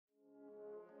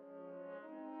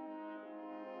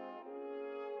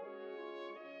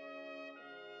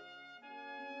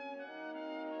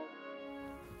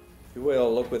you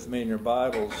will, look with me in your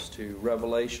Bibles to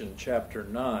Revelation chapter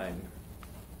 9.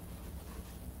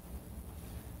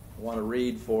 I want to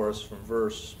read for us from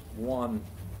verse 1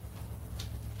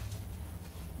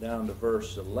 down to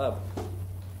verse 11.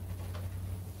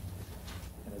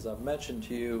 And as I've mentioned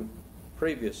to you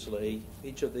previously,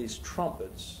 each of these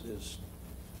trumpets is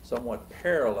somewhat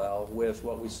parallel with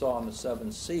what we saw in the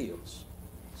seven seals.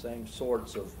 Same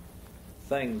sorts of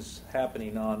things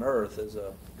happening on earth as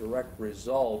a direct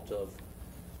result of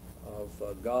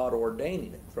God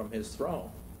ordaining it from his throne.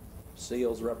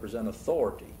 Seals represent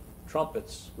authority.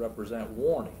 Trumpets represent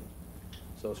warning.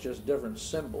 So it's just different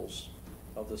symbols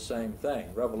of the same thing.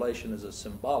 Revelation is a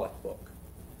symbolic book.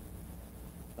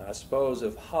 Now, I suppose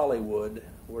if Hollywood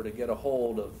were to get a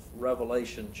hold of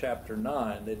Revelation chapter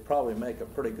 9, they'd probably make a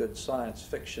pretty good science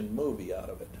fiction movie out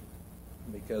of it,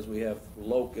 because we have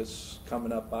locusts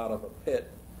coming up out of a pit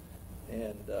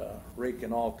and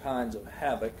wreaking all kinds of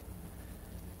havoc.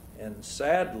 And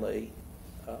sadly,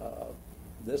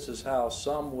 this is how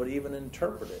some would even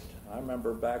interpret it. I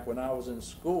remember back when I was in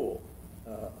school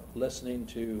listening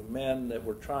to men that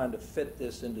were trying to fit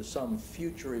this into some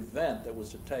future event that was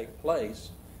to take place.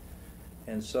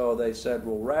 And so they said,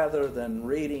 well, rather than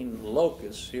reading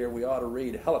locusts here, we ought to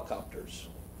read helicopters,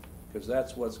 because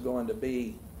that's what's going to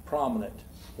be prominent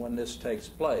when this takes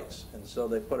place. And so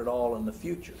they put it all in the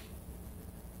future.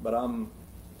 But I'm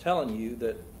telling you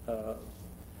that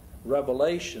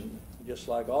Revelation, just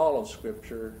like all of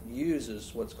Scripture,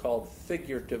 uses what's called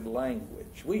figurative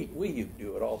language. We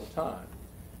do it all the time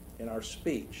in our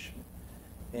speech.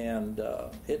 And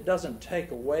it doesn't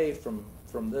take away from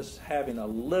this having a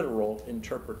literal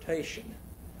interpretation.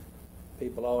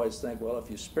 People always think, well,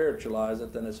 if you spiritualize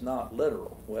it, then it's not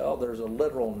literal. Well, there's a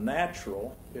literal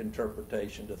natural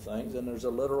interpretation to things, and there's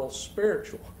a literal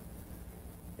spiritual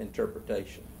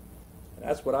interpretation. And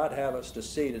that's what I'd have us to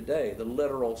see today, the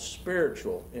literal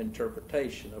spiritual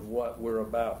interpretation of what we're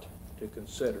about to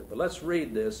consider. But let's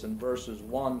read this in verses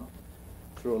 1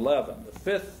 through 11. The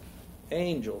fifth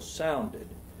angel sounded,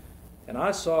 and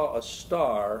I saw a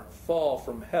star fall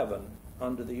from heaven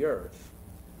unto the earth.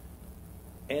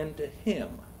 And to him,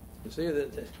 you see,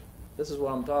 this is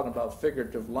what I'm talking about,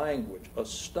 figurative language. A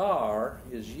star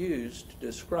is used to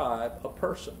describe a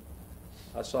person.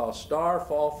 I saw a star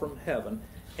fall from heaven,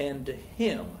 and to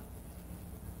him,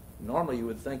 normally you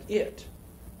would think it,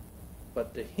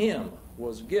 but to him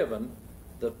was given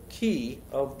the key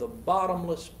of the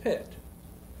bottomless pit.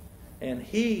 And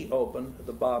he opened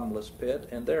the bottomless pit,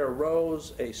 and there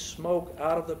arose a smoke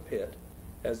out of the pit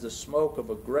as the smoke of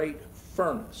a great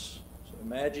furnace. So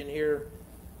imagine here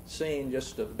seeing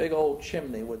just a big old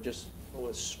chimney with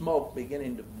smoke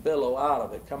beginning to billow out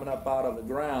of it, coming up out of the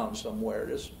ground somewhere,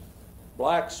 just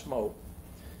black smoke.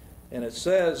 And it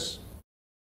says,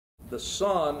 the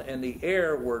sun and the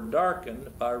air were darkened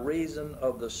by reason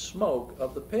of the smoke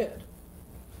of the pit.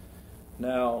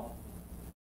 Now,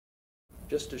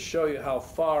 just to show you how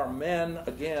far men,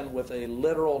 again, with a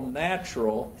literal,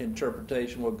 natural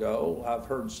interpretation will go, I've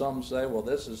heard some say, well,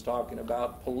 this is talking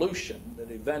about pollution that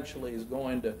eventually is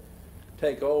going to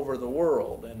take over the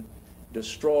world and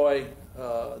destroy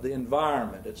the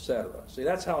environment, etc. See,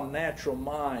 that's how natural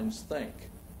minds think.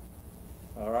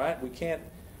 All right? We can't,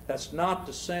 that's not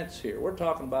the sense here. We're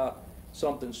talking about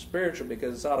something spiritual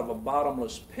because it's out of a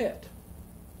bottomless pit.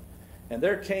 And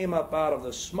there came up out of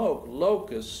the smoke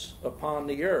locusts upon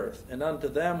the earth, and unto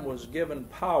them was given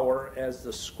power as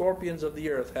the scorpions of the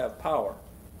earth have power.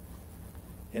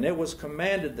 And it was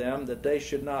commanded them that they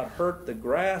should not hurt the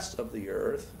grass of the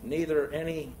earth, neither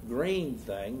any green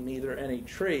thing, neither any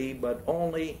tree, but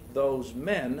only those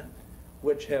men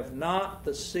which have not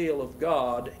the seal of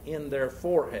God in their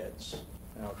foreheads.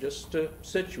 Now, just to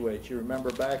situate you,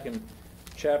 remember back in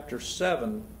chapter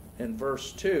 7 and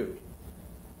verse 2,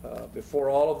 before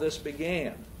all of this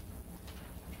began,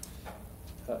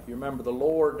 you remember the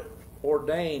Lord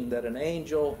ordained that an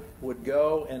angel would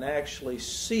go and actually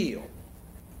seal.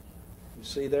 You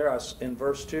see there in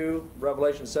verse 2,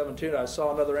 Revelation 7:2, I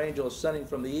saw another angel ascending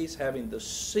from the east, having the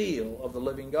seal of the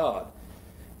living God.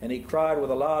 And he cried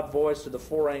with a loud voice to the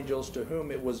four angels to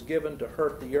whom it was given to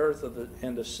hurt the earth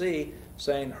and the sea,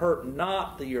 saying, hurt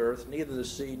not the earth, neither the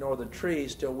sea, nor the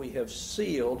trees, till we have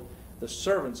sealed the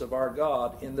servants of our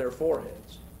God in their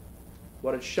foreheads.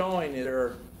 What it's showing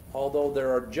is, although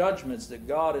there are judgments that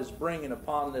God is bringing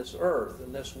upon this earth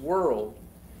and this world,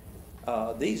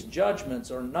 these judgments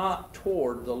are not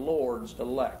toward the Lord's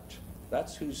elect.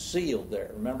 That's who's sealed there.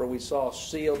 Remember, we saw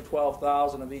sealed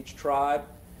 12,000 of each tribe.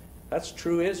 That's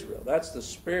true Israel. That's the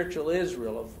spiritual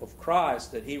Israel of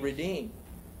Christ that he redeemed.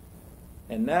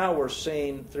 And now we're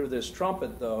seeing through this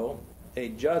trumpet, though, a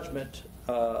judgment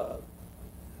that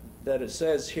it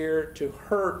says here to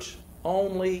hurt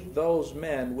only those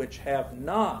men which have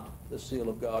not the seal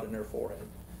of God in their forehead.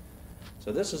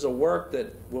 So this is a work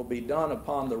that will be done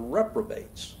upon the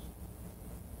reprobates,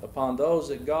 upon those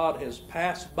that God has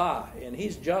passed by, and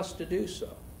He's just to do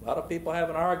so. A lot of people have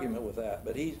an argument with that,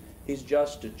 but He's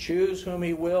just to choose whom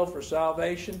He will for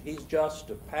salvation. He's just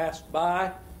to pass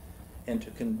by and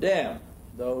to condemn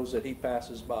those that He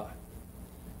passes by.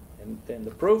 And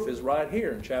the proof is right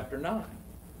here in chapter 9.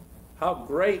 How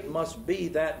great must be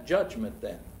that judgment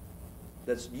then,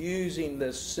 that's using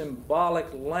this symbolic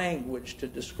language to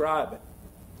describe it.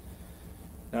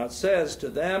 Now it says, to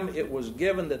them it was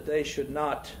given that they should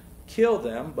not kill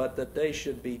them, but that they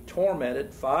should be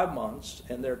tormented 5 months,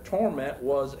 and their torment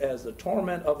was as the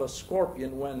torment of a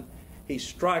scorpion when he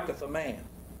striketh a man.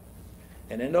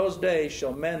 And in those days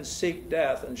shall men seek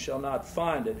death, and shall not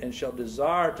find it, and shall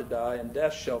desire to die, and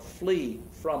death shall flee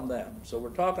from them. So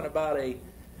we're talking about a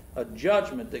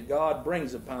judgment that God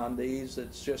brings upon these.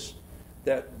 It's just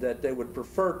that they would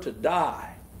prefer to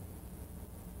die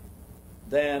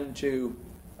than to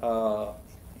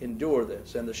endure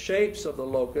this. And the shapes of the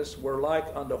locusts were like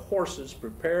unto horses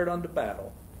prepared unto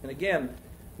battle. And again,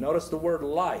 notice the word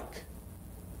like.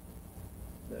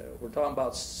 We're talking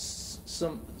about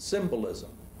symbolism,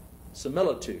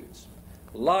 similitudes.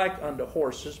 Like unto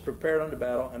horses prepared unto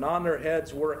battle, and on their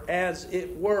heads were as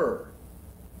it were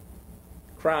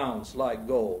crowns like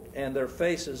gold, and their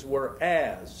faces were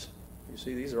as, you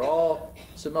see, these are all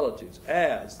similitudes,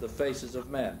 as the faces of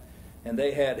men. And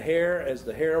they had hair as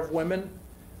the hair of women,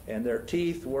 and their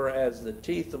teeth were as the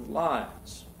teeth of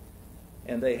lions.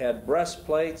 And they had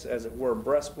breastplates, as it were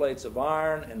breastplates of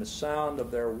iron, and the sound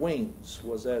of their wings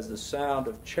was as the sound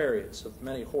of chariots of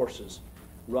many horses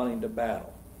running to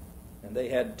battle. And they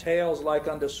had tails like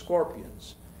unto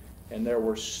scorpions, and there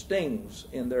were stings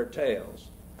in their tails,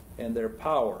 and their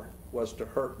power was to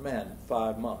hurt men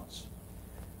 5 months.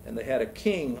 And they had a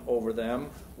king over them,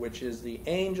 which is the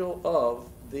angel of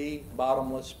the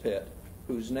bottomless pit,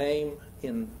 whose name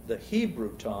in the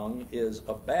Hebrew tongue is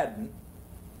Abaddon,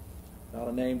 not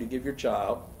a name to give your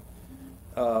child,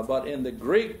 but in the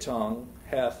Greek tongue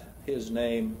hath his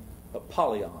name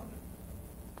Apollyon.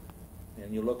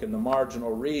 And you look in the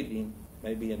marginal reading,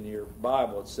 maybe in your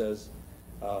Bible, it says,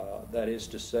 that is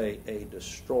to say, a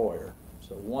destroyer.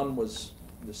 So one was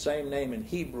the same name in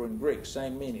Hebrew and Greek,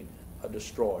 same meaning, a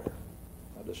destroyer,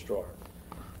 a destroyer.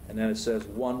 And then it says,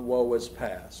 one woe is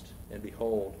past, and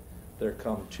behold, there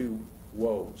come 2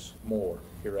 woes more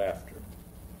hereafter.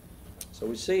 So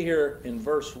we see here in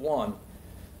verse 1,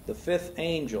 the 5th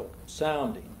angel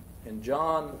sounding, and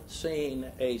John seeing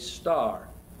a star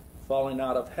falling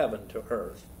out of heaven to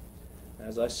earth.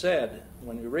 As I said,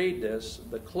 when you read this,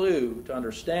 the clue to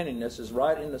understanding this is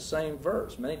right in the same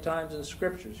verse. Many times in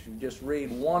Scriptures, you just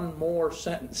read one more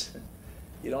sentence.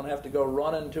 You don't have to go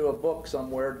running to a book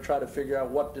somewhere to try to figure out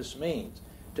what this means.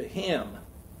 To him.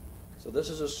 So this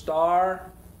is a star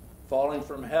falling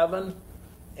from heaven,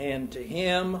 and to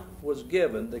him was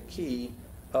given the key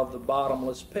of the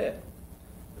bottomless pit.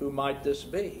 Who might this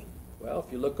be? Well,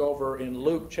 if you look over in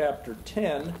Luke chapter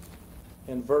 10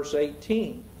 and verse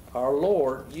 18, our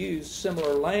Lord used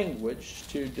similar language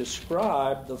to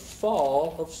describe the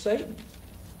fall of Satan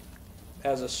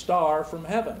as a star from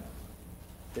heaven.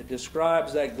 It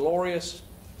describes that glorious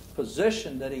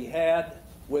position that he had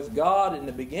with God in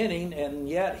the beginning, and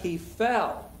yet he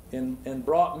fell and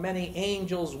brought many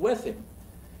angels with him.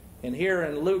 And here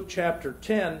in Luke chapter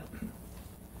 10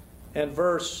 and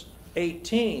verse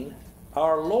 18,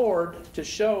 our Lord, to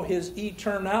show his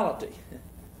eternality.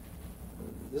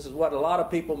 This is what a lot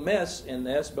of people miss in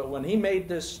this, but when he made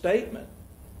this statement,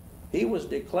 he was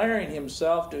declaring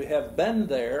himself to have been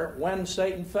there when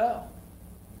Satan fell.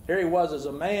 Here he was as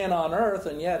a man on earth,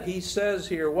 and yet he says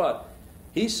here what?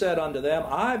 He said unto them,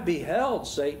 I beheld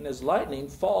Satan as lightning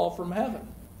fall from heaven.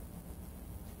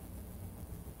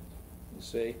 You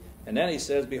see? And then he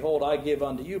says, behold, I give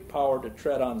unto you power to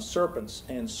tread on serpents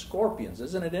and scorpions.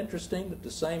 Isn't it interesting that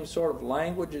the same sort of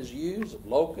language is used, of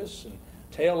locusts and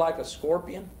tail like a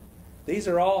scorpion? These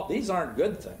aren't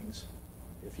good things.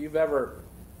 If you've ever,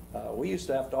 we used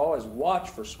to have to always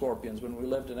watch for scorpions when we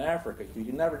lived in Africa. You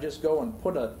could never just go and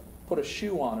put a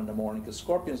shoe on in the morning, because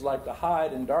scorpions like to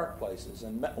hide in dark places.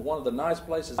 And one of the nice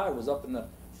places to hide was up in the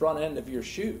front end of your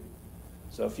shoe.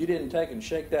 So if you didn't take and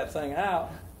shake that thing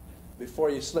out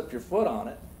before you slipped your foot on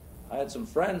it, I had some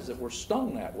friends that were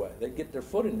stung that way. They'd get their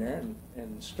foot in there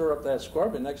and stir up that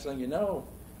scorpion. Next thing you know,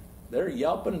 they're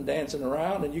yelping and dancing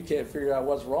around, and you can't figure out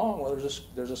what's wrong. Well,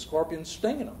 there's a scorpion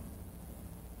stinging them.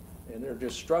 And they're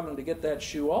just struggling to get that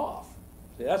shoe off.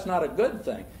 See, that's not a good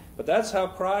thing. But that's how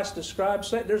Christ describes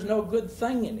Satan. There's no good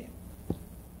thing in him.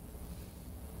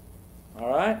 All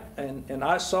right? And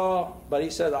but he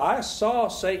said, I saw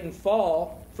Satan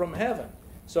fall from heaven.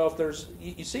 So if there's,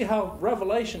 you see how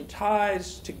Revelation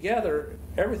ties together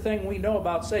everything we know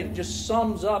about Satan, just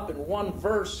sums up in one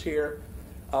verse here,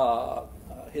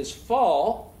 his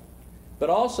fall, but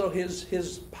also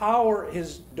his power,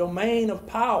 his domain of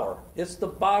power. It's the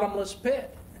bottomless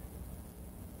pit.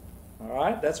 All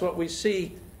right? That's what we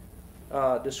see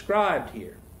described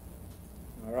here.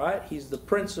 All right? He's the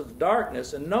prince of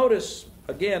darkness. And notice,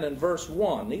 again, in verse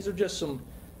 1, these are just some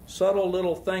subtle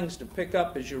little things to pick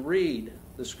up as you read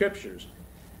the Scriptures.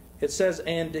 It says,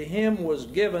 and to him was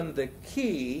given the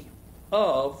key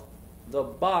of the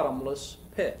bottomless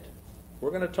pit.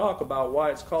 We're going to talk about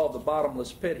why it's called the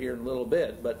bottomless pit here in a little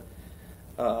bit, but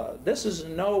this is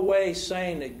in no way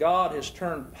saying that God has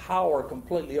turned power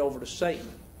completely over to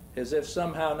Satan, as if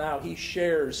somehow now he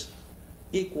shares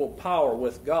equal power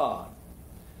with God.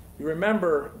 You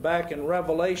remember back in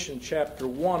Revelation chapter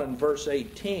 1 and verse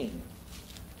 18,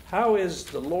 how is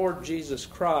the Lord Jesus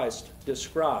Christ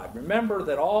described? Remember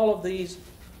that all of these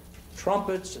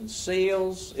trumpets and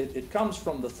seals, it comes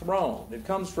from the throne. It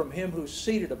comes from him who's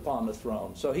seated upon the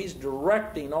throne. So he's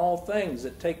directing all things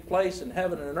that take place in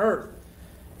heaven and earth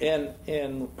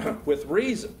and with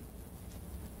reason.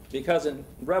 Because in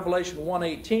Revelation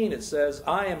 1:18 it says,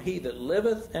 I am he that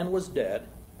liveth and was dead.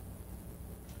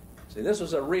 See, this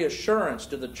was a reassurance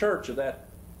to the church of that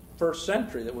first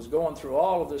century that was going through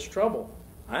all of this trouble.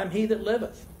 I am he that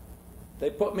liveth. They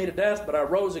put me to death, but I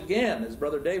rose again, as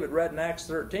Brother David read in Acts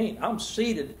 13. I'm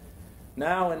seated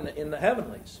now in the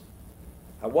heavenlies.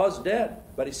 I was dead,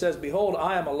 but he says, behold,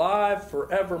 I am alive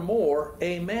forevermore.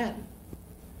 Amen.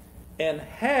 And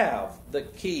have the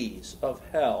keys of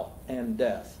hell and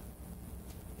death.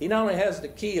 He not only has the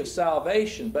key of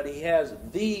salvation, but he has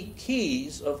the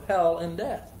keys of hell and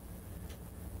death.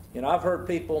 You know, I've heard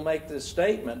people make this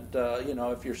statement,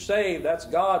 if you're saved, that's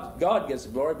God gets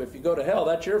the glory, but if you go to hell,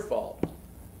 that's your fault.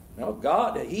 No,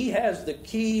 God, he has the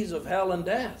keys of hell and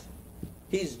death.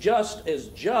 He's just as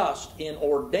just in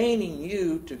ordaining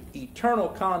you to eternal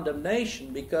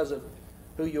condemnation because of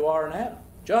who you are in Adam.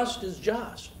 Just as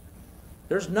just.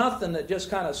 There's nothing that just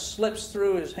kind of slips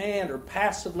through his hand or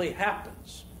passively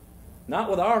happens. Not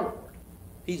with our Lord.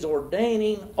 He's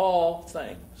ordaining all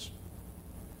things.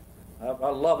 I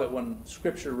love it when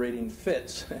Scripture reading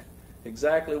fits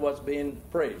exactly what's being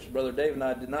preached. Brother Dave and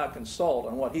I did not consult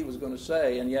on what he was going to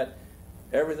say, and yet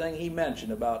everything he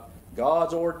mentioned about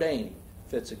God's ordaining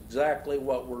fits exactly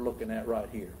what we're looking at right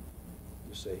here,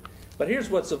 you see. But here's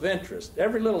what's of interest.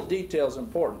 Every little detail is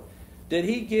important.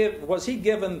 Was he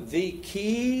given the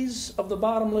keys of the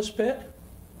bottomless pit?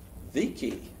 The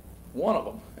key. One of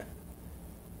them.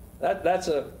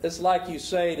 It's like you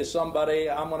say to somebody,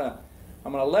 I'm going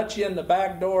to let you in the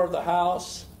back door of the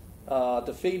house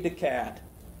to feed the cat.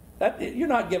 You're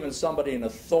not giving somebody an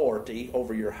authority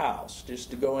over your house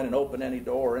just to go in and open any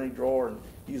door or any drawer and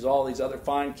use all these other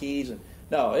fine keys.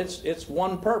 No, it's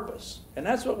one purpose. And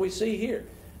that's what we see here.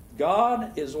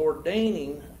 God is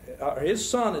ordaining, his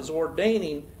Son is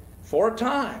ordaining for a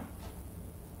time.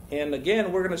 And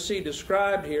again, we're going to see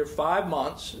described here 5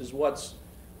 months is what's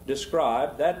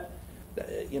described.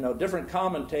 Different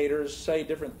commentators say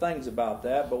different things about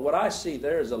that, but what I see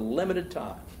there is a limited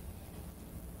time.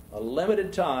 A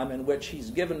limited time in which he's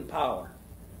given power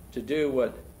to do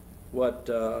what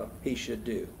he should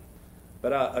do.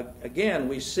 But again,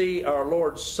 we see our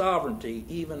Lord's sovereignty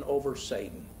even over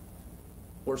Satan.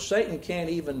 Where Satan can't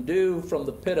even do from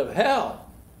the pit of hell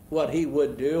what he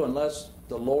would do unless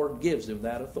the Lord gives him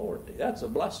that authority. That's a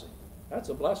blessing. That's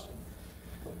a blessing.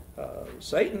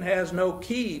 Satan has no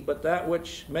key but that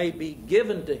which may be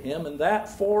given to him, and that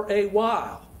for a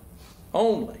while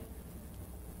only.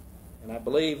 And I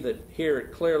believe that here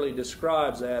it clearly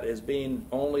describes that as being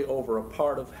only over a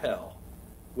part of hell,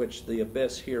 which the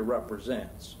abyss here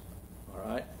represents. All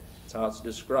right? That's how it's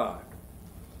described.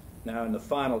 Now in the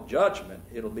final judgment,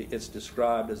 it's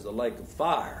described as the lake of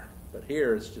fire, but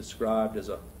here it's described as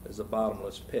a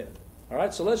bottomless pit. All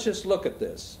right, so let's just look at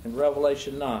this in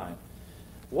Revelation 9.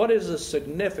 What is the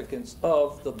significance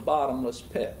of the bottomless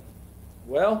pit?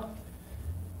 Well,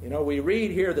 we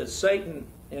read here that Satan,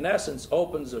 in essence,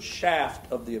 opens a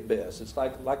shaft of the abyss. It's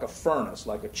like a furnace,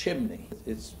 like a chimney.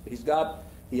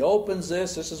 He opens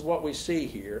this. This is what we see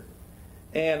here.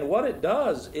 And what it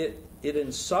does, it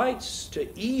incites to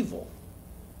evil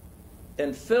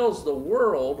and fills the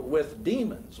world with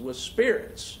demons, with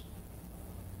spirits.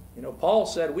 Paul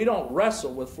said we don't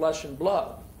wrestle with flesh and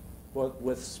blood, but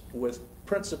with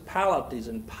principalities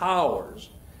and powers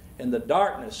in the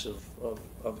darkness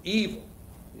of evil,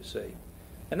 you see.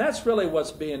 And that's really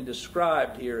what's being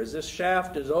described here. As this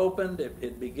shaft is opened,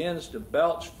 it begins to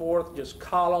belch forth just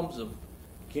columns of,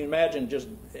 can you imagine just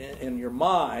in your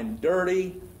mind,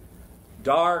 dirty,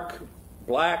 dark,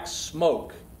 black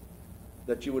smoke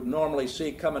that you would normally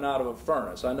see coming out of a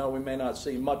furnace. I know we may not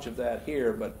see much of that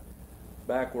here, but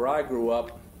back where I grew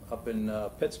up in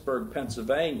Pittsburgh,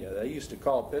 Pennsylvania, they used to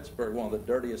call Pittsburgh one of the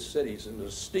dirtiest cities. It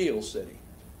was a steel city.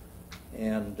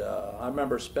 And I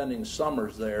remember spending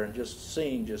summers there and just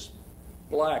seeing just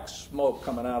black smoke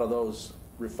coming out of those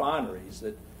refineries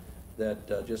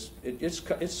that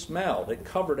it smelled. It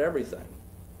covered everything.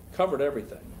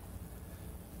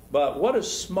 But what does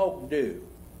smoke do?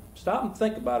 Stop and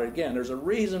think about it again. There's a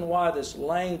reason why this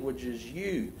language is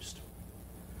used.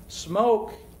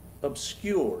 Smoke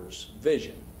obscures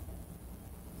vision.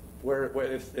 Where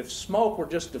if smoke were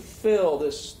just to fill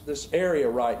this area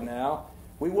right now,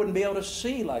 we wouldn't be able to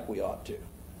see like we ought to.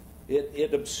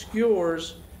 It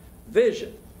obscures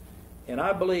vision. And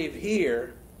I believe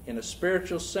here, in a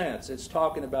spiritual sense, it's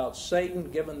talking about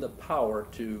Satan given the power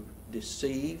to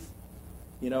deceive.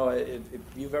 You know, if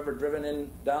you've ever driven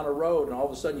down a road and all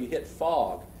of a sudden you hit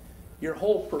fog, your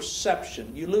whole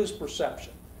perception, you lose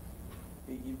perception.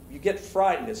 You get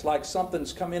frightened. It's like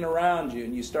something's coming around you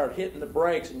and you start hitting the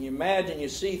brakes and you imagine you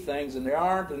see things and there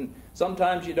aren't, and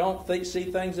sometimes you don't see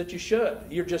things that you should.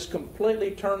 You're just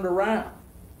completely turned around.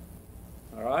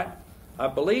 All right? I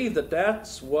believe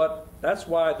that's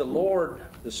why the Lord,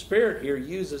 the Spirit here,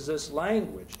 uses this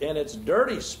language. And it's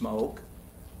dirty smoke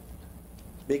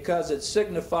because it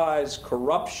signifies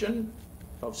corruption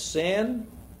of sin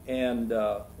and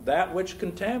that which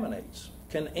contaminates.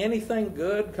 Can anything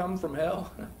good come from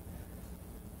hell?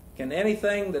 Can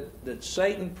anything that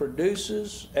Satan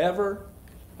produces ever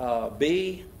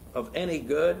be of any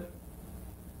good?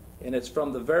 And it's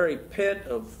from the very pit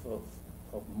of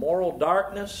moral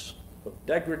darkness, of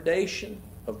degradation,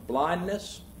 of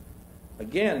blindness.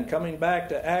 Again, coming back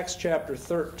to Acts chapter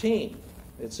 13,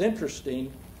 it's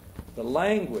interesting, the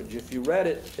language. If you read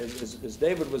it, as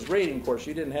David was reading, of course,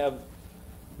 you didn't have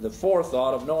the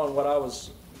forethought of knowing what I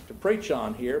was to preach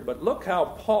on here, but look how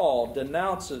Paul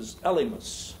denounces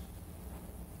Elymas,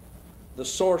 the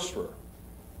sorcerer,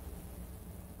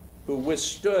 who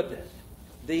withstood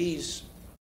these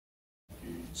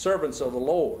servants of the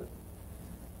Lord.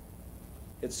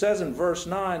 It says in verse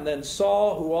 9, Then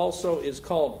Saul, who also is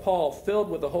called Paul, filled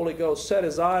with the Holy Ghost, set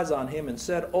his eyes on him and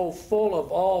said, O full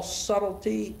of all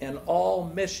subtlety and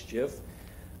all mischief,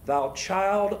 thou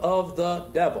child of the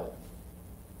devil.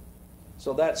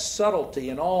 So that subtlety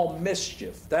and all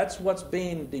mischief, that's what's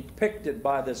being depicted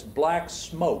by this black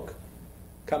smoke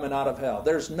coming out of hell.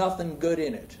 There's nothing good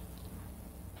in it.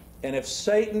 And if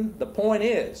Satan, the point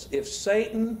is, if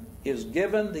Satan is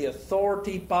given the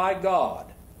authority by God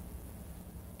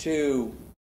to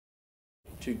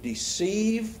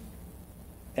deceive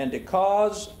and to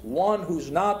cause one who's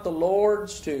not the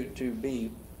Lord's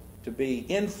to be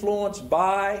influenced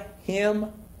by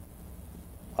him,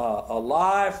 a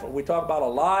lie, we talk about a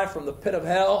lie from the pit of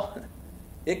hell.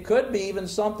 It could be even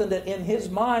something that in his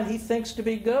mind he thinks to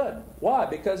be good. Why?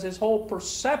 Because his whole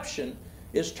perception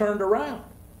is turned around.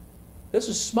 This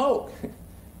is smoke.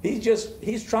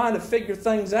 He's trying to figure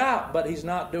things out, but he's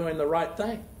not doing the right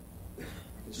thing.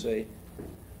 You see? He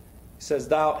says,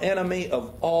 Thou enemy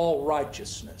of all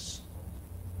righteousness.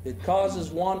 It causes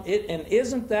one, and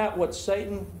isn't that what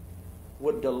Satan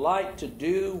would delight to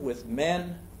do with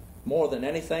men more than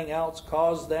anything else?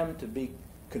 Cause them to be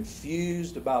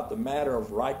confused about the matter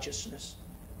of righteousness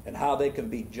and how they can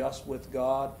be just with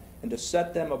God, and to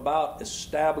set them about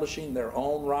establishing their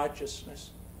own righteousness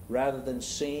rather than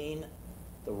seeing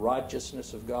the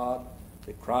righteousness of God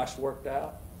that Christ worked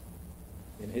out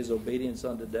in his obedience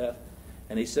unto death.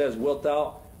 And he says, Wilt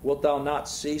thou not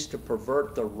cease to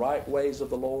pervert the right ways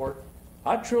of the Lord?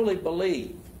 I truly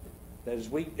believe that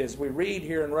as we read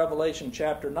here in Revelation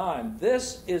chapter 9,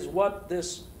 this is what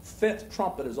this fifth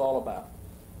trumpet is all about.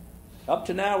 Up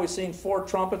to now we've seen 4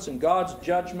 trumpets and God's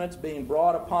judgments being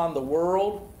brought upon the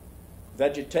world.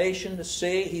 Vegetation, the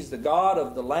sea. He's the God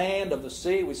of the land, of the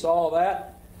sea. We saw all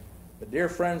that. But dear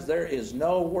friends, there is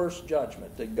no worse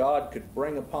judgment that God could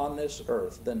bring upon this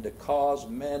earth than to cause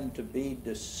men to be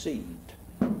deceived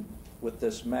with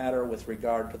this matter with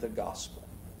regard to the gospel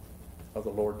of the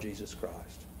Lord Jesus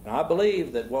Christ. And I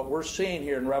believe that what we're seeing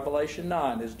here in Revelation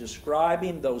 9 is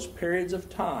describing those periods of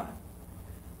time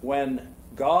when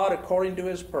God, according to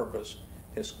his purpose,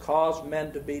 has caused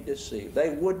men to be deceived. They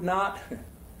would not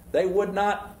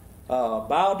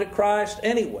bow to Christ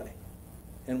anyway.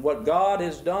 And what God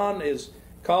has done is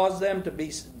cause them to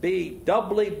be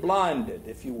doubly blinded,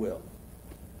 if you will,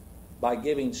 by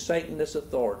giving Satan this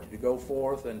authority to go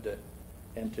forth and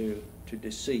to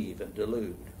deceive and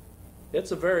delude.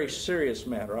 It's a very serious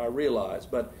matter, I realize,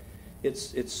 but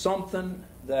it's something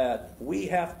that we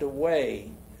have to weigh,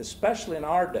 especially in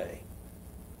our day.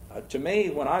 To me,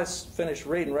 when I finished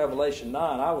reading Revelation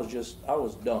 9, I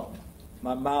was dumb.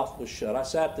 My mouth was shut. I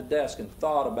sat at the desk and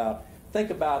think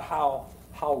about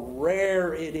how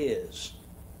rare it is,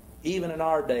 even in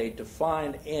our day, to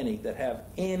find any that have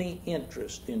any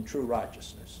interest in true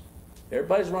righteousness.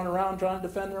 Everybody's running around trying to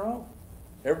defend their own.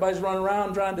 Everybody's running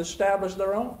around trying to establish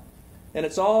their own. And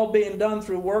it's all being done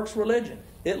through works religion.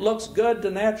 It looks good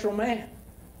to natural man.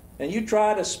 And you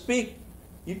try to speak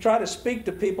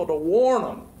to people to warn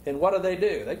them, and what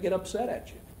do? They get upset at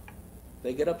you.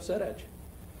 They get upset at you.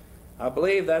 I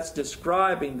believe that's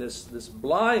describing this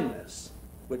blindness,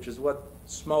 which is what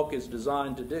smoke is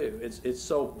designed to do. It's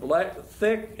so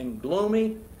thick and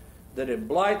gloomy that it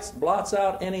blots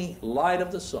out any light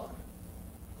of the sun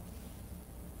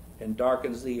and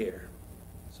darkens the air.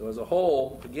 So as a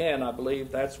whole, again, I believe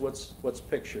that's what's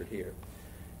pictured here.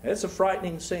 And it's a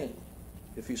frightening scene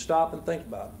if you stop and think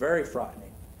about it. Very frightening.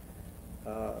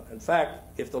 In fact,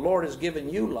 if the Lord has given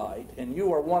you light and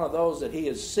you are one of those that He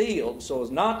has sealed so as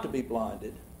not to be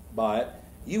blinded by it,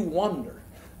 you wonder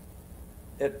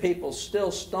at people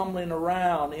still stumbling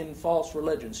around in false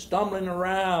religion, stumbling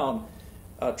around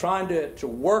trying to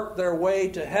work their way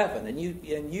to heaven. And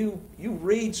you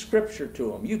read Scripture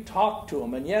to them, you talk to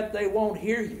them, and yet they won't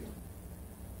hear you.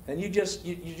 And you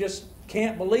just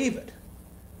can't believe it.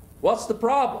 What's the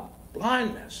problem?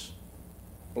 Blindness.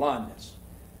 Blindness.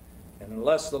 And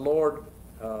unless the Lord,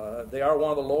 they are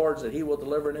one of the Lord's that He will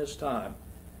deliver in His time,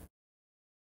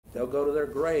 they'll go to their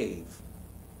grave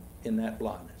in that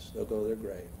blindness. They'll go to their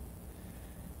grave.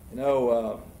 You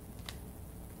know,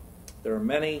 there are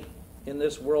many in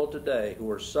this world today who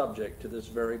are subject to this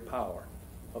very power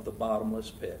of the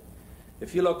bottomless pit.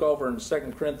 If you look over in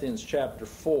 2 Corinthians chapter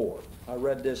 4, I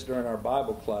read this during our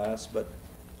Bible class, but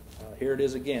here it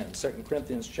is again, 2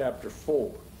 Corinthians chapter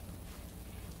 4.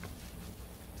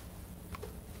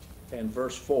 And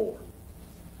verse 4.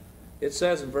 It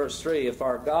says in verse 3, if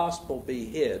our gospel be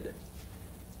hid,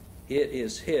 it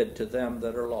is hid to them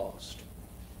that are lost,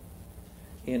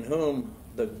 in whom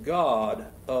the God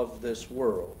of this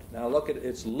world. Now look at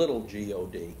it's little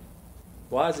G-O-D.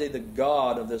 Why is He the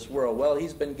God of this world? Well,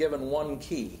 He's been given one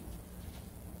key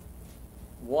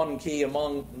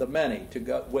among the many, to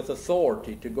go, with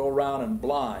authority to go around and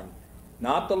blind.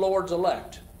 Not the Lord's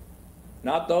elect,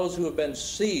 not those who have been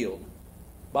sealed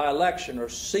by election or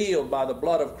sealed by the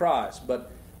blood of Christ,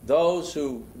 but those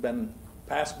who've been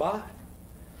passed by.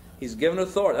 He's given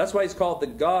authority. That's why He's called the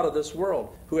God of this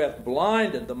world, who hath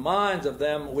blinded the minds of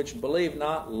them which believe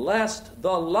not, lest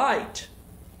the light,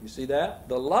 you see that?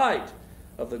 The light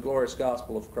of the glorious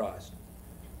gospel of Christ.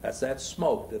 That's that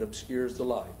smoke that obscures the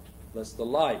light. Lest the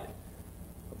light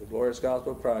of the glorious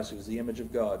gospel of Christ, who is the image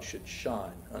of God, should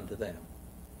shine unto them.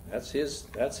 That's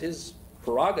His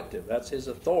prerogative. That's His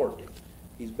authority.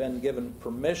 He's been given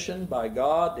permission by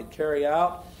God to carry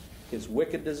out His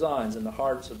wicked designs in the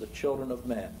hearts of the children of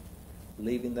men,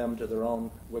 leaving them to their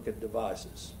own wicked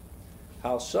devices.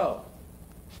 How so?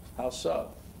 How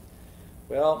so?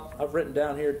 Well, I've written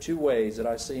down here 2 ways that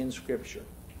I see in Scripture.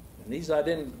 And these I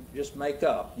didn't just make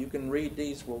up. You can read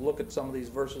these. We'll look at some of these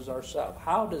verses ourselves.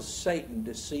 How does Satan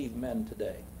deceive men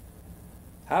today?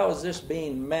 How is this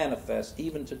being manifest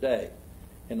even today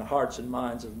in the hearts and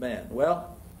minds of men?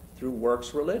 Well, through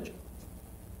works religion.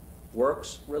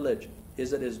 Works religion.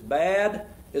 Is it as bad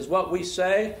as what we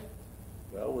say?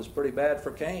 Well, it was pretty bad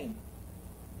for Cain.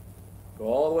 Go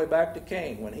all the way back to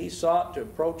Cain, when he sought to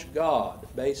approach God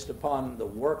based upon the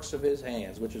works of his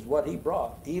hands, which is what he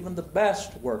brought, even the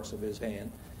best works of his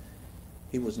hand,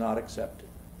 he was not accepted.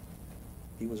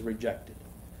 He was rejected.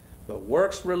 But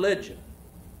works religion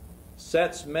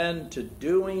sets men to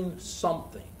doing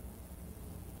something,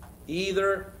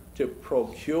 either to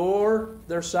procure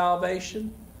their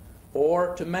salvation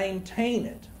or to maintain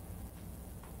it.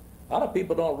 A lot of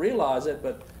people don't realize it,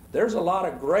 but there's a lot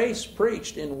of grace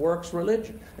preached in works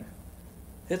religion.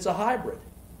 It's a hybrid.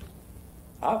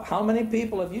 How many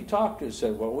people have you talked to who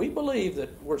said, well, we believe that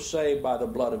we're saved by the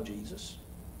blood of Jesus?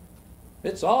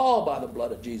 It's all by the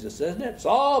blood of Jesus, isn't it? It's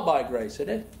all by grace, isn't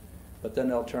it? But then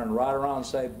they'll turn right around and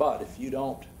say, but if you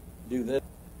don't do this,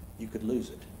 you could lose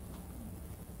it.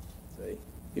 See?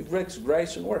 You've mixed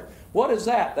grace and works. What is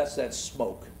that? That's that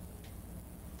smoke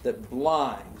that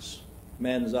blinds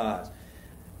men's eyes.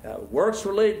 Works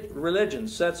religion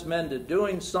sets men to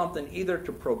doing something either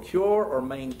to procure or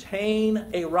maintain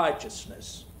a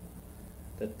righteousness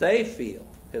that they feel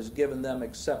has given them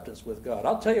acceptance with God.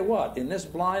 I'll tell you what, in this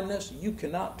blindness, you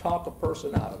cannot talk a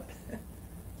person out of it.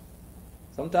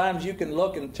 Sometimes you can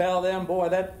look and tell them, boy,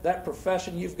 that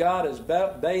profession you've got is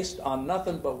based on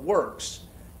nothing but works.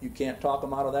 You can't talk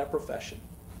them out of that profession.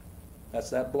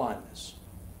 That's that blindness.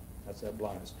 That's that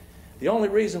blindness. The only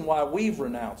reason why we've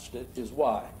renounced it is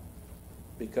why?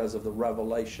 Because of the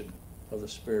revelation of the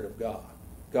Spirit of God.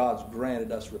 God's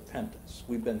granted us repentance.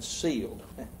 We've been sealed.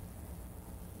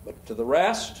 But to the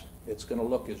rest, it's going to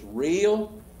look as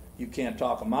real. You can't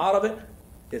talk them out of it.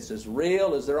 It's as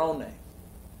real as their own name.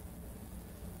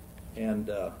 And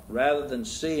rather than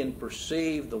see and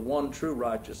perceive the one true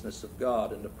righteousness of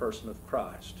God in the person of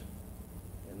Christ,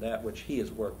 and that which He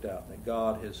has worked out, and that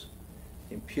God has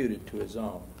imputed to His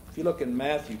own. If you look in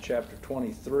Matthew chapter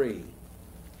 23,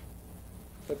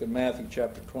 look at Matthew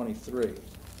chapter 23.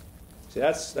 See,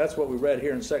 that's what we read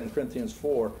here in 2 Corinthians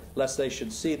 4, lest they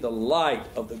should see the light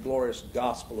of the glorious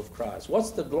gospel of Christ.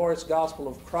 What's the glorious gospel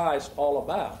of Christ all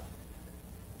about?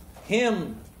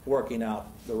 Him working out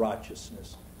the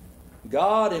righteousness.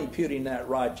 God imputing that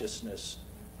righteousness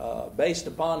based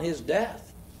upon His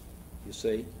death, you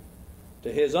see,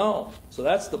 to His own. So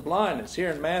that's the blindness.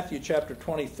 Here in Matthew chapter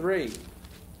 23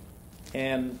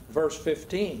 and verse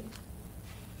 15.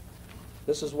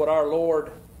 This is what our Lord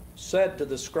said to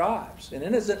the scribes.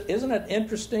 And isn't it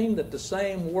interesting that the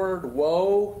same word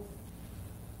woe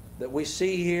that we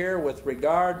see here with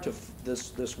regard to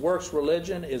this works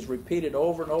religion is repeated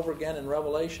over and over again in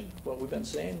Revelation, what we've been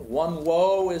seeing? One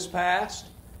woe is past,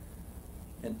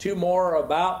 and two more are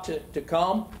about to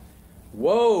come.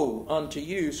 Woe unto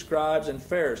you, scribes and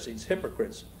Pharisees,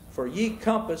 hypocrites, for ye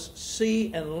compass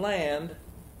sea and land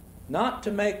not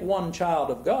to make one child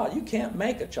of God. You can't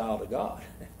make a child of God.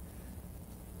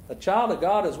 A child of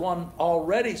God is one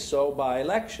already so by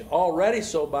election, already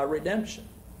so by redemption,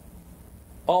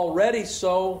 already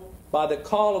so by the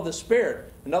call of the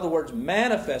Spirit. In other words,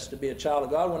 manifest to be a child of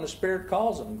God when the Spirit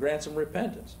calls them and grants them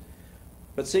repentance.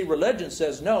 But see, religion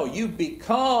says, no, you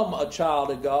become a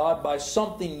child of God by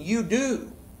something you do.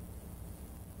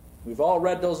 We've all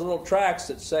read those little tracts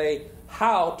that say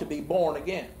how to be born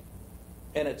again.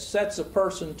 And it sets a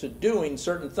person to doing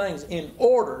certain things in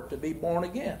order to be born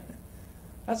again.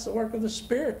 That's the work of the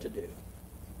Spirit to do,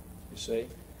 you see.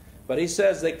 But he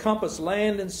says they compass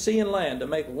land and sea and land to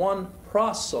make one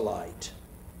proselyte.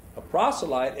 A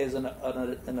proselyte is an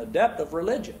adept of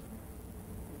religion.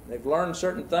 They've learned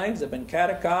certain things. They've been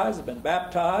catechized. They've been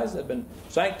baptized. They've been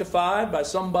sanctified by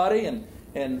somebody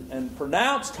and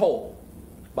pronounced whole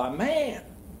by man.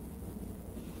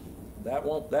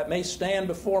 That may stand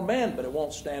before men, but it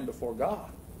won't stand before God.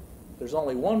 There's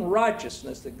only one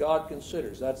righteousness that God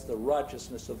considers. That's the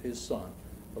righteousness of His Son,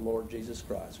 the Lord Jesus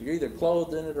Christ. You're either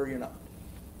clothed in it or you're not.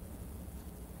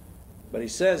 But he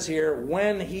says here,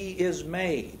 when He is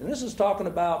made. And this is talking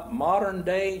about modern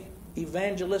day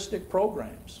evangelistic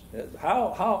programs.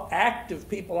 How active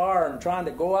people are in trying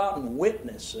to go out and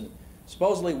witness and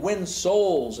supposedly win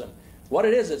souls. And what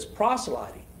it is, it's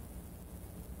proselyting.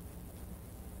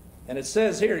 And it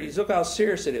says here, you look how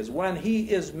serious it is. When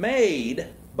He is made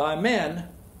by men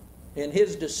in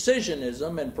His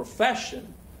decisionism and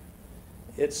profession,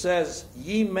 it says,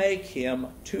 ye make Him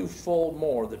twofold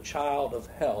more the child of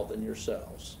hell than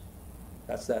yourselves.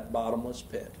 That's that bottomless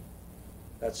pit.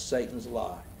 That's Satan's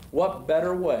lie. What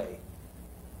better way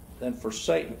than for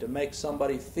Satan to make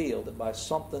somebody feel that by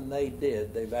something they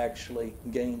did, they've actually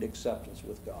gained acceptance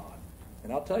with God?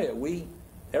 And I'll tell you,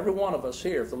 every one of us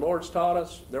here, if the Lord's taught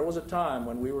us, there was a time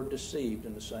when we were deceived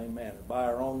in the same manner by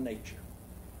our own nature.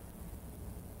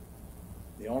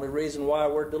 The only reason why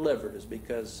we're delivered is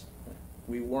because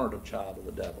we weren't a child of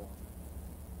the devil.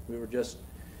 We were just,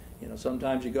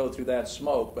 sometimes you go through that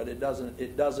smoke, but it doesn't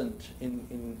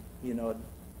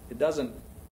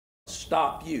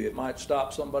stop you. It might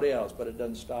stop somebody else, but it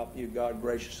doesn't stop you. God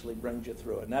graciously brings you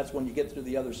through it. And that's when you get through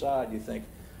the other side, you think,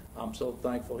 I'm so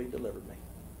thankful He delivered me.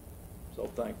 So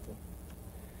thankful.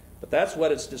 But that's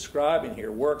what it's describing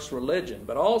here, works religion.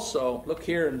 But also, look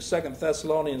here in 2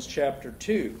 Thessalonians chapter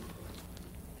 2.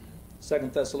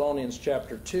 2 Thessalonians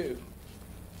chapter 2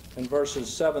 and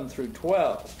verses 7 through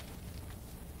 12.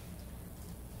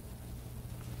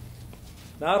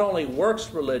 Not only works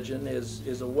religion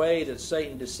is a way that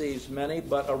Satan deceives many,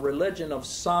 but a religion of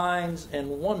signs and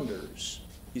wonders.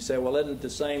 You say, well, isn't it the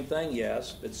same thing?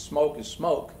 Yes, smoke is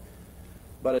smoke.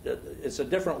 But it's a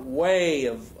different way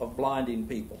of blinding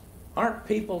people. Aren't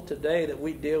people today that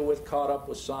we deal with caught up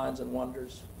with signs and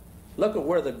wonders? Look at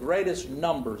where the greatest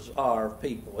numbers are of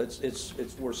people. It's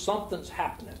where something's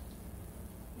happening.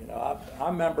 You know, I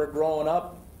remember growing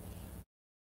up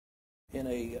in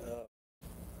a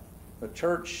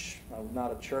church,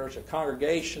 not a church, a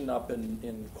congregation up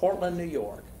in Cortland, New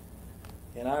York.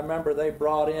 And I remember they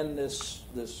brought in this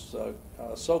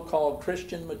so-called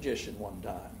Christian magician one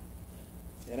time.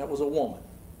 And it was a woman.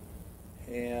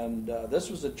 And this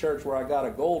was a church where I got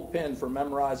a gold pin for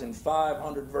memorizing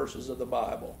 500 verses of the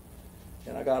Bible.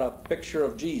 And I got a picture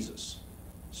of Jesus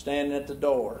standing at the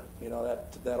door. You know,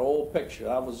 that old picture.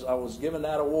 I was given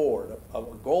that award, a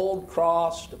gold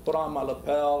cross to put on my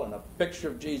lapel and a picture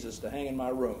of Jesus to hang in my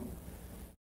room.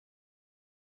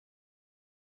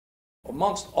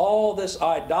 Amongst all this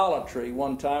idolatry,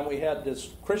 one time we had this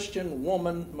Christian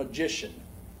woman magician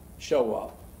show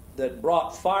up that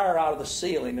brought fire out of the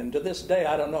ceiling, and to this day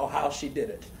I don't know how she did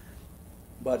it.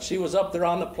 But she was up there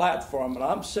on the platform, and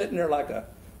I'm sitting there like a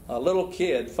little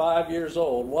kid, 5 years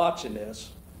old, watching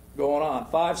this going on,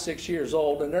 5, 6 years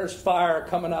old, and there's fire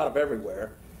coming out of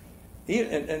everywhere.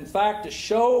 In fact, to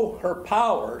show her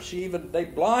power, they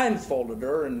blindfolded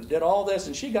her and did all this,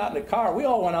 and she got in the car. We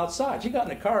all went outside. She got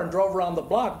in the car and drove around the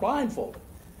block blindfolded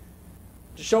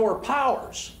to show her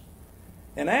powers.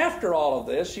 And after all of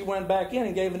this, she went back in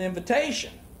and gave an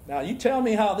invitation. Now, you tell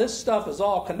me how this stuff is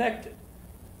all connected.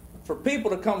 For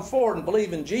people to come forward and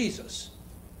believe in Jesus,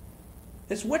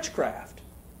 it's witchcraft.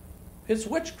 It's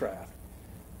witchcraft.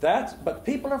 But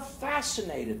people are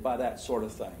fascinated by that sort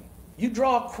of thing. You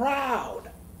draw a crowd.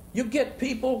 You get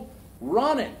people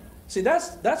running. See,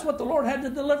 that's what the Lord had to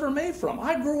deliver me from.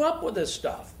 I grew up with this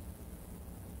stuff.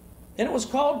 And it was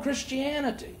called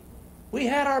Christianity. We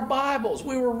had our Bibles.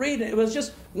 We were reading. It was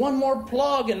just one more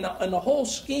plug in the whole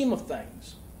scheme of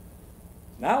things.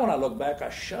 Now when I look back, I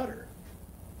shudder.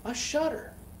 I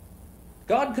shudder.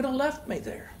 God could have left me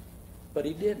there, but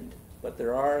He didn't. But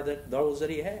there are those that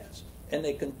He has. And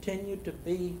they continue to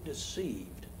be deceived.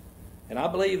 And I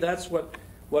believe that's what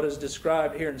is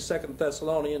described here in 2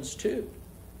 Thessalonians 2.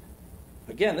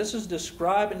 Again, this is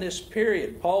describing this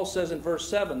period. Paul says in verse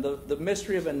 7, the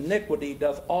mystery of iniquity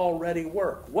doth already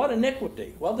work. What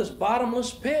iniquity? Well, this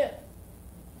bottomless pit.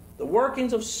 The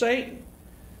workings of Satan.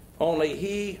 Only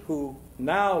he who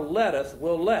now letteth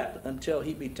will let until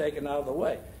he be taken out of the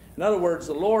way. In other words,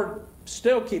 the Lord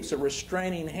still keeps a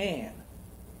restraining hand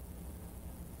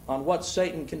on what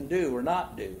Satan can do or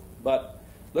not do. But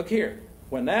look here.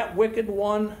 When that wicked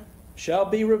one shall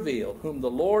be revealed, whom the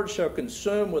Lord shall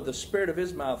consume with the spirit of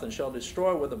His mouth and shall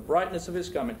destroy with the brightness of His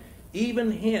coming,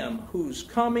 even him whose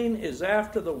coming is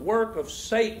after the work of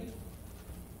Satan,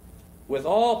 with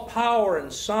all power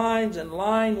and signs and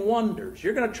lying wonders.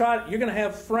 You're going to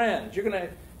have friends. You're going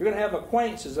to have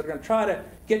acquaintances that are going to try to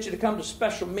get you to come to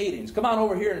special meetings. Come on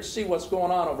over here and see what's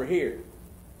going on over here.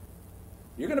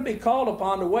 You're going to be called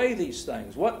upon to weigh these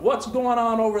things. What's going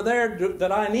on over there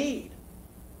that I need?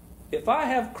 If I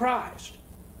have Christ,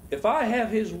 if I have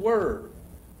His Word,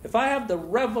 if I have the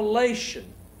revelation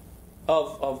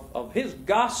of His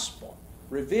gospel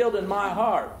revealed in my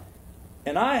heart,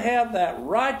 and I have that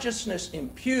righteousness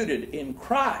imputed in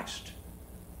Christ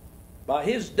by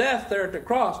His death there at the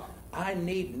cross, I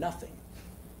need nothing.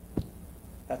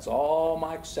 That's all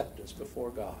my acceptance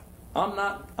before God. I'm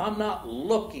not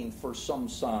looking for some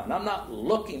sign. I'm not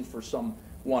looking for some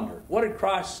wonder. What did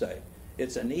Christ say?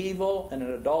 It's an evil and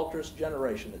an adulterous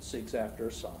generation that seeks after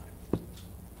a sign.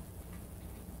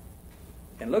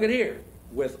 And look at here.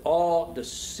 With all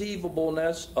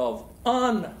deceivableness of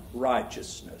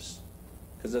unrighteousness.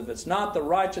 Because if it's not the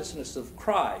righteousness of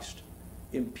Christ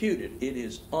imputed, it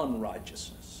is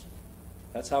unrighteousness.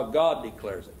 That's how God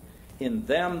declares it. In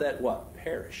them that what?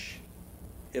 Perish.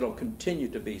 It'll continue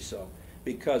to be so.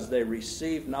 Because they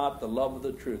receive not the love of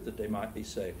the truth that they might be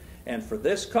saved. And for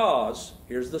this cause,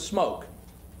 here's the smoke,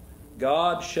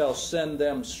 God shall send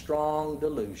them strong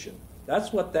delusion.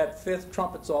 That's what that fifth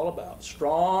trumpet's all about.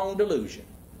 Strong delusion.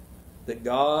 That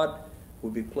God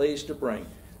would be pleased to bring.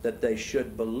 That they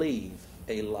should believe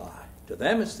a lie. To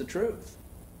them it's the truth.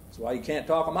 That's why you can't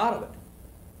talk them out of it.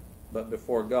 But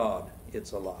before God,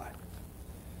 it's a lie.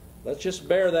 Let's just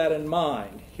bear that in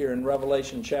mind here in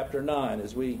Revelation chapter 9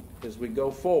 as we go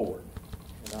forward.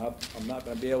 And I'm not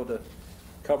going to be able to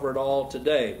cover it all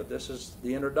today, but this is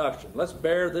the introduction. Let's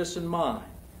bear this in mind,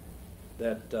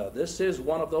 that this is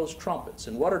one of those trumpets.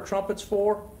 And what are trumpets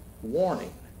for?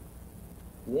 Warning.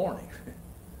 Warning.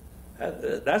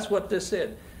 That's what this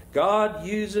is. God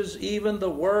uses even the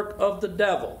work of the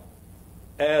devil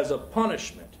as a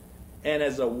punishment and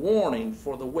as a warning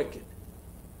for the wicked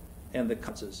and the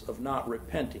consequences of not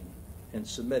repenting and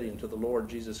submitting to the Lord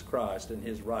Jesus Christ and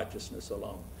His righteousness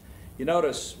alone. You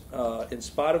notice, in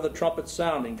spite of the trumpet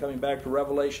sounding, coming back to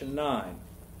Revelation 9,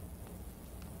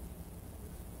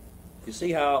 you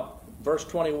see how verse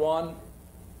 21,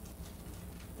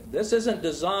 this isn't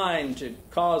designed to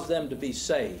cause them to be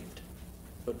saved,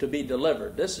 but to be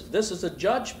delivered. This is a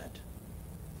judgment.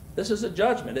 This is a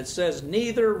judgment. It says,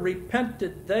 neither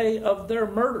repented they of their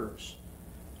murders,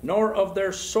 nor of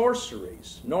their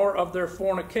sorceries, nor of their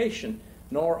fornication,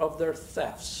 nor of their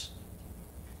thefts.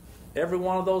 Every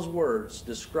one of those words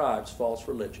describes false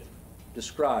religion,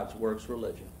 describes works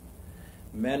religion.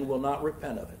 Men will not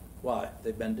repent of it. Why?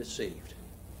 They've been deceived.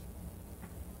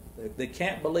 They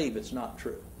can't believe it's not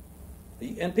true.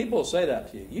 And people will say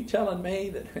that to you. You telling me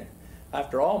that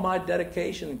after all my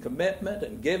dedication and commitment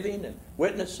and giving and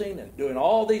witnessing and doing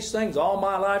all these things all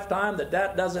my lifetime, that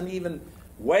doesn't even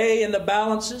weigh in the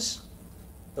balances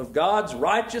of God's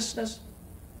righteousness?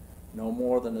 No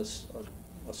more than a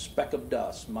speck of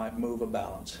dust might move a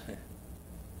balance.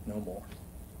 No more.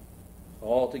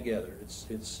 Altogether,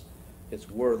 it's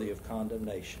worthy of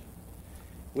condemnation.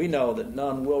 We know that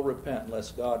none will repent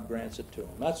unless God grants it to them.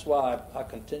 That's why I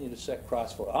continue to set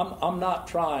Christ forth. I'm not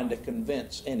trying to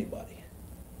convince anybody.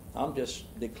 I'm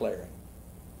just declaring.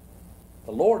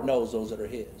 The Lord knows those that are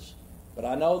His. But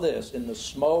I know this, in the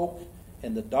smoke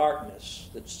and the darkness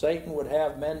that Satan would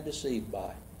have men deceived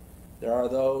by, there are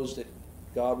those that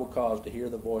God will cause to hear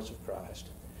the voice of Christ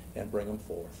and bring them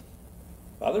forth.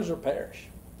 Others will perish.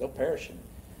 They'll perish in it.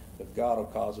 But God will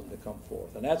cause them to come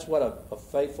forth. And that's what a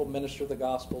faithful minister of the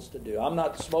gospel is to do. I'm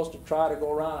not supposed to try to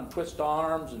go around and twist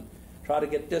arms and try to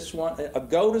get this one. A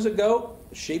goat is a goat.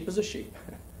 A sheep is a sheep.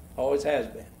 Always has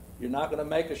been. You're not going to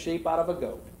make a sheep out of a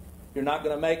goat. You're not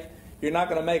going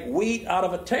to make wheat out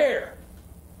of a tare.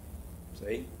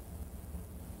 See?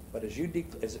 But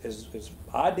as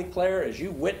I declare, as you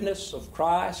witness of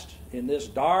Christ in this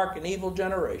dark and evil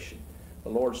generation, the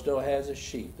Lord still has His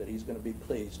sheep that He's going to be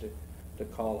pleased to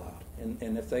call out.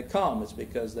 And if they come, it's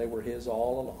because they were His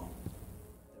all along.